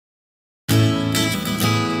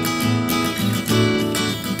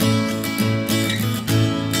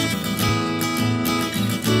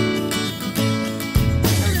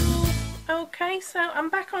So I'm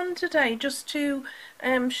back on today just to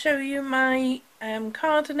show you my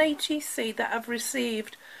card and ATC that I've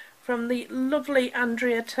received from the lovely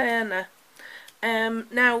Andrea Turner.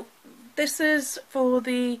 Now this is for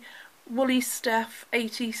the Woolly Stuff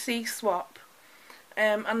ATC swap,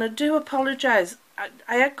 and I do apologise.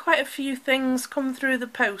 I had quite a few things come through the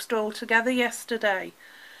post all together yesterday,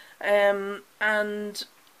 and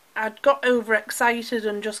I'd got overexcited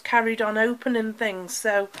and just carried on opening things,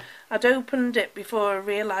 so I'd opened it before I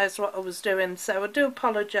realised what I was doing, so I do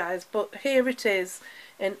apologise, but here it is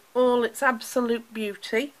in all its absolute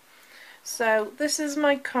beauty. So this is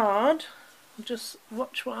my card. Just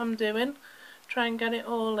watch what I'm doing, try and get it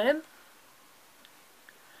all in.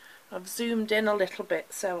 I've zoomed in a little bit,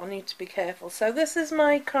 so I need to be careful. So this is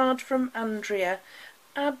my card from Andrea.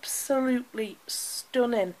 Absolutely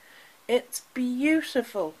stunning. It's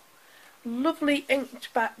beautiful. Lovely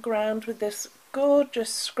inked background with this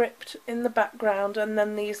gorgeous script in the background, and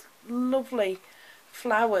then these lovely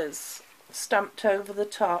flowers stamped over the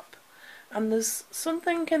top, and there's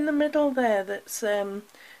something in the middle there that's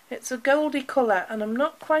it's a goldy colour, and I'm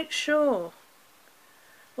not quite sure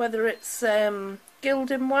whether it's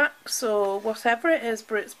gilding wax or whatever it is,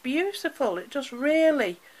 but it's beautiful. It just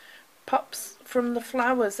really pops from the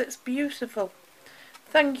flowers. It's beautiful.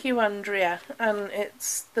 Thank you, Andrea. And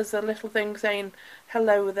there's a little thing saying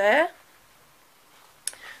hello there.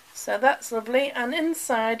 So that's lovely. And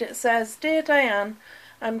inside it says, "Dear Diane,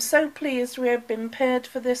 I'm so pleased we have been paired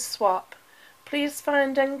for this swap. Please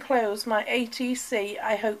find enclosed my ATC.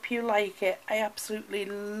 I hope you like it. I absolutely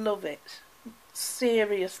love it.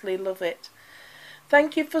 Seriously love it.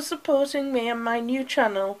 Thank you for supporting me and my new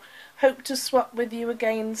channel. Hope to swap with you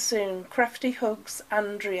again soon. Crafty hugs,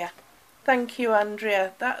 Andrea." Thank you,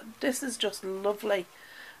 Andrea. This is just lovely,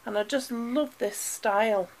 and I just love this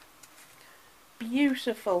style.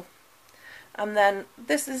 Beautiful. And then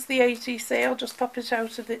this is the ATC. I'll just pop it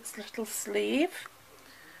out of its little sleeve.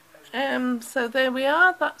 So there we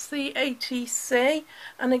are. That's the ATC,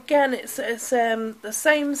 and again it's the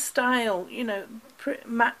same style, you know,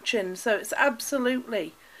 matching. So it's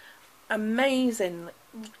absolutely amazing,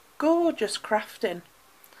 gorgeous crafting.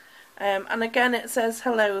 And again it says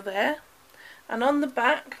hello there. And on the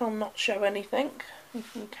back, I'll not show anything, you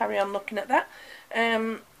can carry on looking at that.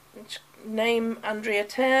 Name Andrea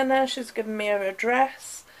Turner, she's given me her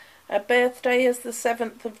address. Her birthday is the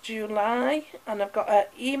 7th of July, and I've got her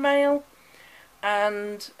email.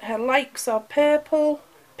 And her likes are purple,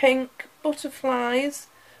 pink, butterflies,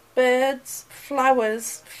 birds,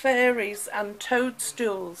 flowers, fairies and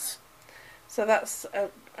toadstools. So that's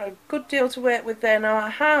a good deal to work with there. Now I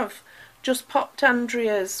have just popped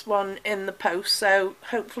Andrea's one in the post, so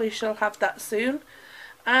hopefully she'll have that soon.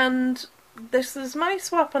 And this is my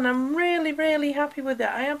swap, and I'm really, really happy with it.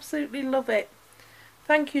 I absolutely love it.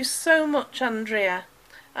 Thank you so much, Andrea.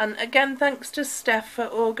 And again, thanks to Steph for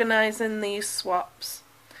organising these swaps.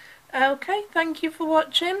 Okay, thank you for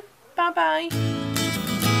watching. Bye bye.